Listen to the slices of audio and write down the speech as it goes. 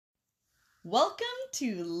Welcome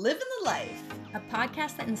to Living the Life, a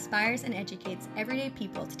podcast that inspires and educates everyday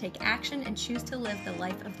people to take action and choose to live the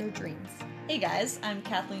life of their dreams. Hey guys, I'm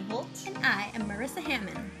Kathleen Holt. And I am Marissa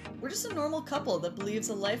Hammond. We're just a normal couple that believes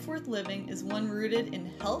a life worth living is one rooted in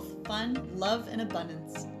health, fun, love, and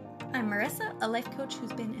abundance. I'm Marissa, a life coach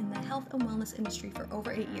who's been in the health and wellness industry for over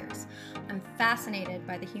 8 years. I'm fascinated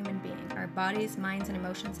by the human being, our bodies, minds, and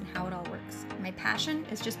emotions, and how it all works. My passion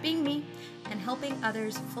is just being me and helping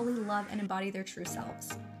others fully love and embody their true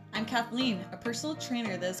selves. I'm Kathleen, a personal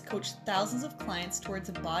trainer that has coached thousands of clients towards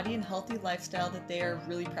a body and healthy lifestyle that they are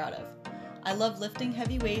really proud of. I love lifting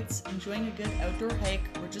heavy weights, enjoying a good outdoor hike,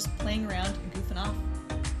 or just playing around and goofing off.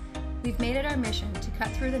 We've made it our mission to cut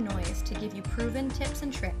through the noise to give you proven tips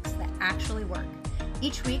and tricks that actually work.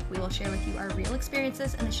 Each week, we will share with you our real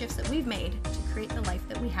experiences and the shifts that we've made to create the life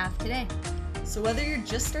that we have today. So whether you're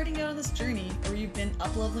just starting out on this journey or you've been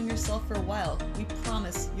up-leveling yourself for a while, we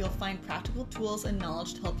promise you'll find practical tools and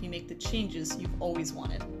knowledge to help you make the changes you've always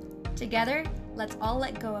wanted. Together, let's all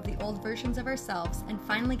let go of the old versions of ourselves and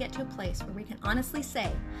finally get to a place where we can honestly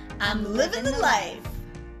say, I'm living the life!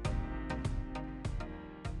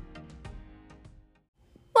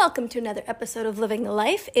 Welcome to another episode of Living the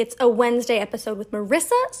Life. It's a Wednesday episode with Marissa,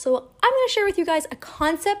 so I'm going to share with you guys a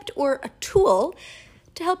concept or a tool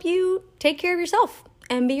to help you take care of yourself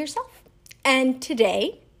and be yourself. And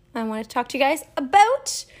today, I want to talk to you guys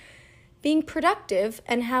about being productive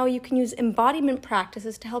and how you can use embodiment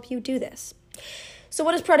practices to help you do this. So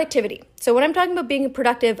what is productivity? So when I'm talking about being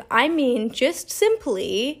productive, I mean just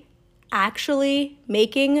simply actually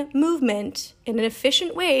making movement in an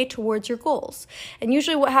efficient way towards your goals. And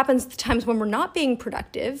usually what happens the times when we're not being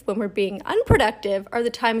productive, when we're being unproductive, are the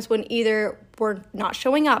times when either we're not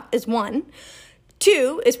showing up is one,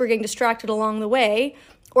 two is we're getting distracted along the way,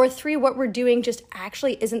 or three, what we're doing just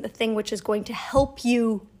actually isn't the thing which is going to help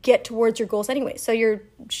you get towards your goals anyway. So you're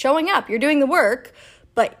showing up, you're doing the work,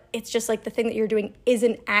 but it's just like the thing that you're doing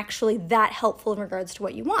isn't actually that helpful in regards to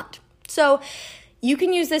what you want. So you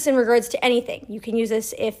can use this in regards to anything. You can use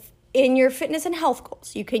this if in your fitness and health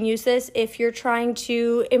goals. You can use this if you're trying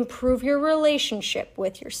to improve your relationship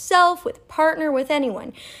with yourself, with a partner, with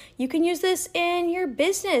anyone. You can use this in your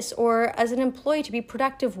business or as an employee to be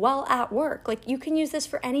productive while at work. Like you can use this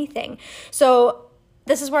for anything. So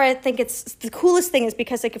this is where I think it's the coolest thing is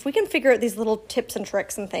because like if we can figure out these little tips and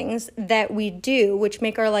tricks and things that we do, which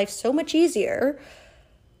make our life so much easier,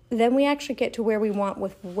 then we actually get to where we want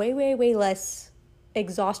with way, way, way less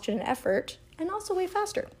exhaustion and effort, and also way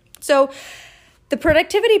faster. So the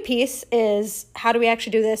productivity piece is how do we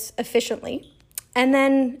actually do this efficiently? And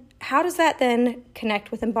then how does that then connect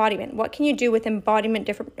with embodiment? What can you do with embodiment,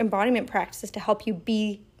 different embodiment practices to help you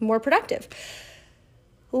be more productive?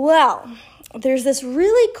 Well, there's this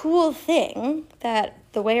really cool thing that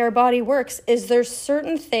the way our body works is there's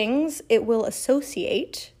certain things it will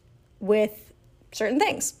associate with certain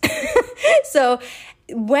things. So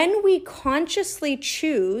when we consciously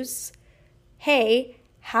choose, hey,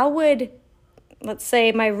 how would, let's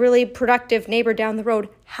say, my really productive neighbor down the road,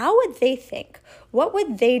 how would they think? What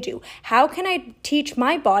would they do? How can I teach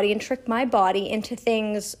my body and trick my body into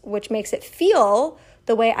things which makes it feel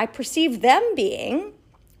the way I perceive them being,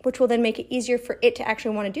 which will then make it easier for it to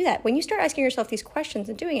actually want to do that. When you start asking yourself these questions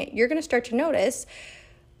and doing it, you're going to start to notice,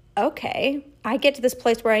 okay, I get to this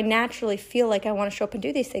place where I naturally feel like I want to show up and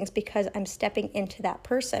do these things because I'm stepping into that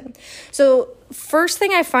person. So first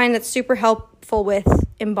thing I find that's super helpful with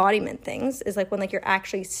embodiment things is like when like you're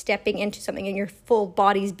actually stepping into something and your full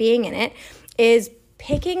body's being in it is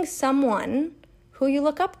picking someone who you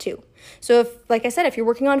look up to. So if, like I said, if you're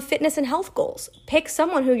working on fitness and health goals, pick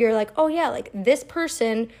someone who you're like, oh yeah, like this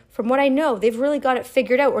person, from what I know, they've really got it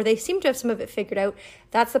figured out, or they seem to have some of it figured out.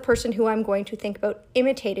 That's the person who I'm going to think about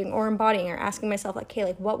imitating or embodying or asking myself like, okay,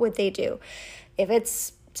 like what would they do? If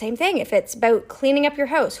it's same thing, if it's about cleaning up your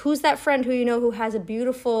house, who's that friend who you know who has a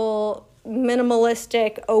beautiful,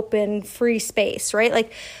 minimalistic, open, free space, right?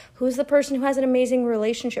 Like who's the person who has an amazing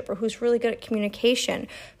relationship or who's really good at communication?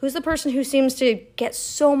 Who's the person who seems to get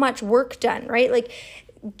so much work done, right? Like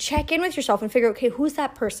check in with yourself and figure out, okay, who's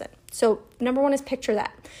that person? So number one is picture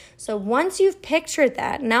that. So once you've pictured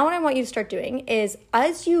that, now what I want you to start doing is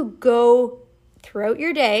as you go throughout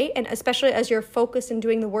your day, and especially as you're focused and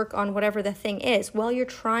doing the work on whatever the thing is, while you're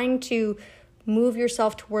trying to move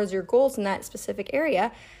yourself towards your goals in that specific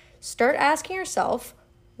area, start asking yourself,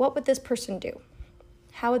 what would this person do?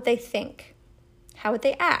 How would they think? How would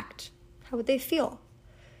they act? How would they feel?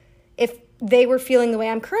 If they were feeling the way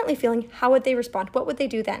I'm currently feeling, how would they respond? What would they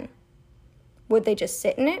do then? Would they just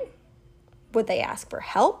sit in it? Would they ask for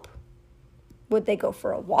help? Would they go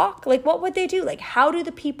for a walk? Like, what would they do? Like, how do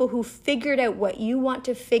the people who figured out what you want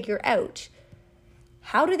to figure out,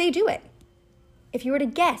 how do they do it? If you were to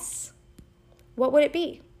guess, what would it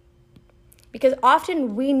be? Because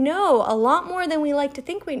often we know a lot more than we like to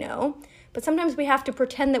think we know, but sometimes we have to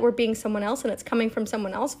pretend that we're being someone else and it's coming from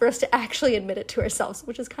someone else for us to actually admit it to ourselves,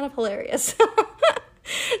 which is kind of hilarious.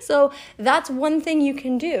 So that's one thing you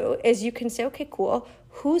can do, is you can say, okay, cool.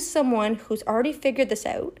 Who's someone who's already figured this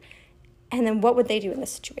out? And then what would they do in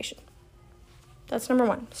this situation? That's number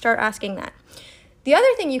one. Start asking that. The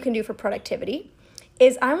other thing you can do for productivity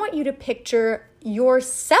is I want you to picture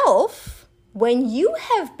yourself when you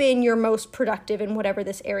have been your most productive in whatever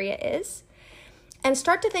this area is, and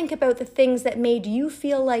start to think about the things that made you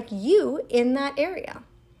feel like you in that area.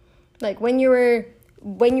 Like when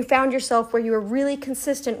you found yourself where you were really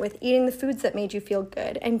consistent with eating the foods that made you feel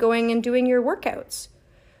good and going and doing your workouts.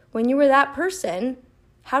 When you were that person,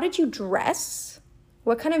 how did you dress?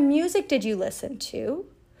 What kind of music did you listen to?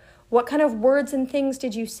 What kind of words and things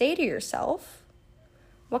did you say to yourself?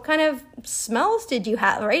 What kind of smells did you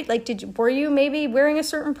have, right? Like, were you maybe wearing a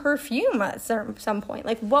certain perfume at some point?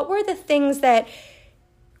 Like, what were the things that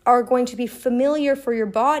are going to be familiar for your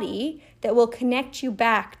body that will connect you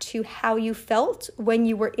back to how you felt when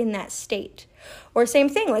you were in that state? Or same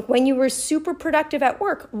thing, like when you were super productive at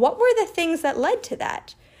work, what were the things that led to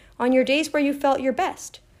that? On your days where you felt your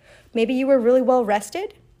best. Maybe you were really well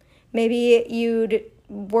rested. Maybe you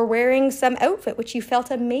were wearing some outfit which you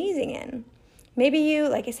felt amazing in. Maybe you,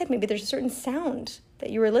 like I said, maybe there's a certain sound that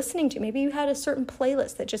you were listening to. Maybe you had a certain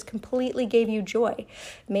playlist that just completely gave you joy.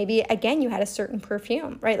 Maybe, again, you had a certain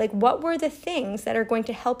perfume, right? Like, what were the things that are going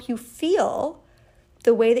to help you feel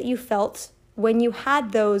the way that you felt when you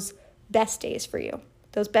had those best days for you?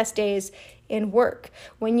 Those best days in work.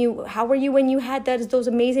 How were you when you had those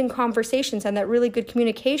amazing conversations and that really good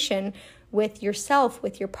communication with yourself,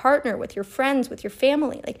 with your partner, with your friends, with your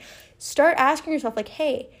family? Like, start asking yourself, like,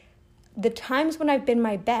 hey, the times when I've been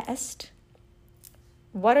my best,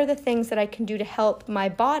 what are the things that I can do to help my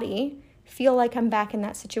body feel like I'm back in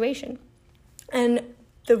that situation? And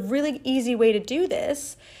the really easy way to do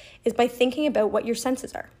this is by thinking about what your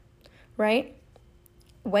senses are, right?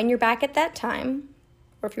 When you're back at that time,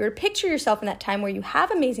 or if you were to picture yourself in that time where you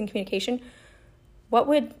have amazing communication, what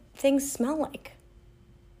would things smell like?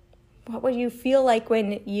 What would you feel like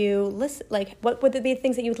when you listen? Like, what would be the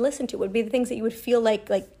things that you would listen to? What would be the things that you would feel like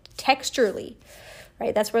texturally,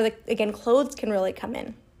 right? That's where, again, clothes can really come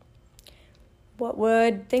in. What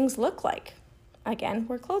would things look like? Again,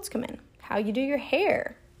 where clothes come in. How you do your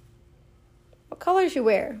hair. What colors you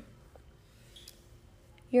wear.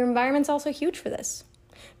 Your environment's also huge for this.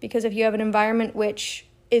 Because if you have an environment which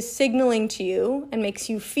is signaling to you and makes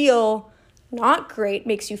you feel not great,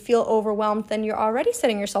 makes you feel overwhelmed, then you're already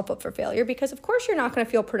setting yourself up for failure, because of course you're not going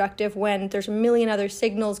to feel productive when there's a million other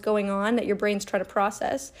signals going on that your brain's trying to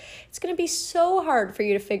process. It's going to be so hard for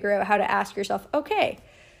you to figure out how to ask yourself, okay,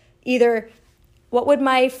 either what would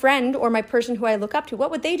my friend or my person who I look up to,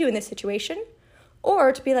 what would they do in this situation?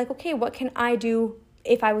 Or to be like, okay, what can I do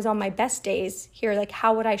if I was on my best days here? Like,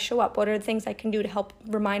 how would I show up? What are the things I can do to help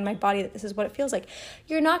remind my body that this is what it feels like?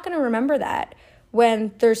 You're not going to remember that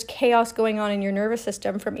when there's chaos going on in your nervous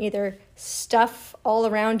system from either stuff all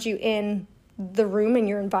around you in the room and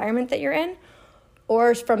your environment that you're in,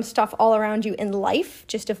 or from stuff all around you in life,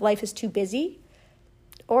 just if life is too busy,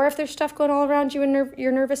 or if there's stuff going all around you in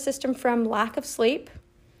your nervous system from lack of sleep.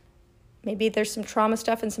 Maybe there's some trauma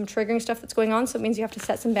stuff and some triggering stuff that's going on, so it means you have to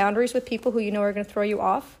set some boundaries with people who you know are going to throw you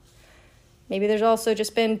off. Maybe there's also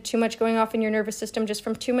just been too much going off in your nervous system just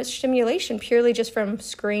from too much stimulation, purely just from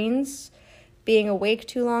screens, being awake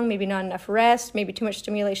too long, maybe not enough rest, maybe too much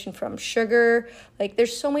stimulation from sugar. Like,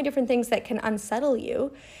 there's so many different things that can unsettle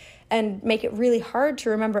you and make it really hard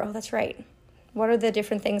to remember, oh, that's right. What are the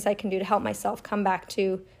different things I can do to help myself come back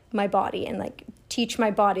to my body and teach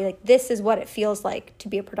my body, this is what it feels like to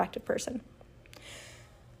be a productive person.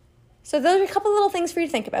 So those are a couple little things for you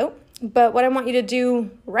to think about. But what I want you to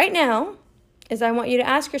do right now is I want you to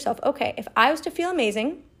ask yourself, okay, if I was to feel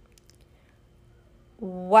amazing,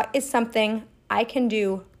 what is something I can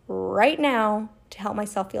do right now to help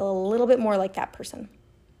myself feel a little bit more like that person?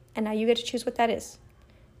 And now you get to choose what that is.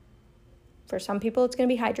 For some people, it's going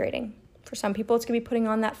to be hydrating. For some people, it's going to be putting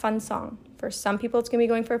on that fun song. For some people, it's going to be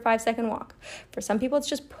going for a 5-second walk. For some people, it's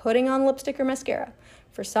just putting on lipstick or mascara.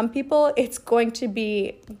 For some people, it's going to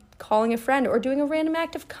be calling a friend or doing a random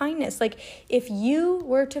act of kindness. If you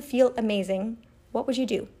were to feel amazing, what would you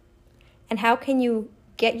do? And how can you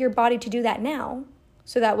get your body to do that now?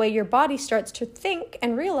 So that way your body starts to think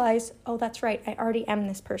and realize, oh, that's right, I already am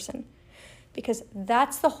this person. because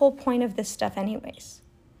that's the whole point of this stuff anyways.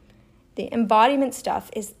 The embodiment stuff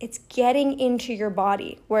is it's getting into your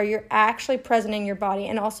body where you're actually present in your body,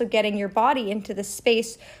 and also getting your body into the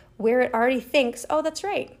space where it already thinks, oh, that's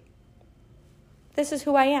right. This is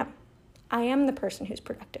who I am. I am the person who's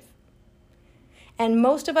productive. And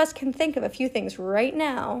most of us can think of a few things right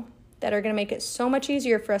now that are going to make it so much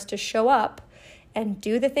easier for us to show up and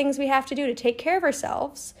do the things we have to do to take care of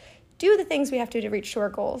ourselves, do the things we have to do to reach our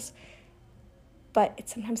goals. But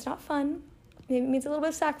it's sometimes not fun. Maybe it means a little bit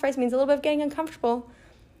of sacrifice, means a little bit of getting uncomfortable.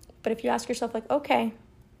 But if you ask yourself, like, okay,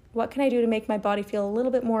 what can I do to make my body feel a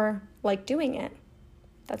little bit more like doing it?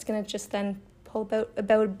 That's going to just then pull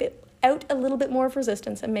out a little bit more of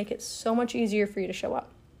resistance and make it so much easier for you to show up.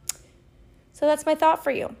 So that's my thought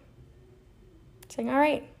for you. Saying, all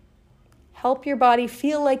right, help your body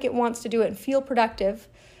feel like it wants to do it and feel productive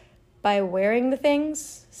by wearing the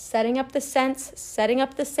things, setting up the scents, setting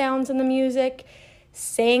up the sounds and the music,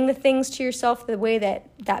 saying the things to yourself the way that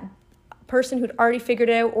that person who'd already figured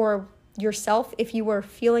it out, or yourself, if you were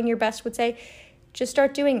feeling your best, would say. Just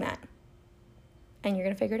start doing that, and you're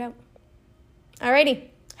going to figure it out. Alrighty,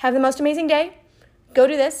 have the most amazing day. Go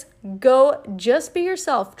do this. Go just be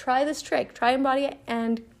yourself. Try this trick. Try embody it,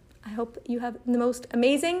 and I hope you have the most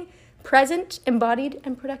amazing, present, embodied,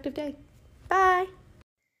 and productive day. Bye.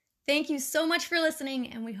 Thank you so much for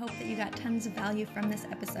listening, and we hope that you got tons of value from this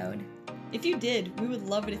episode. If you did, we would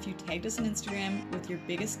love it if you tagged us on Instagram with your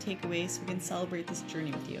biggest takeaways so we can celebrate this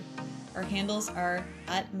journey with you. Our handles are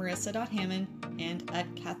 @marissa.hammond and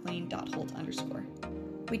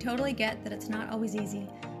 @kathleen.holt_. We totally get that it's not always easy,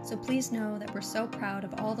 so please know that we're so proud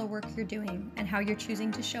of all the work you're doing and how you're choosing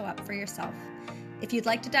to show up for yourself. If you'd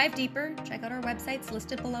like to dive deeper, check out our websites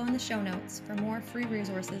listed below in the show notes for more free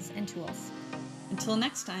resources and tools. Until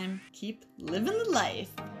next time, keep living the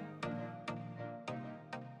life.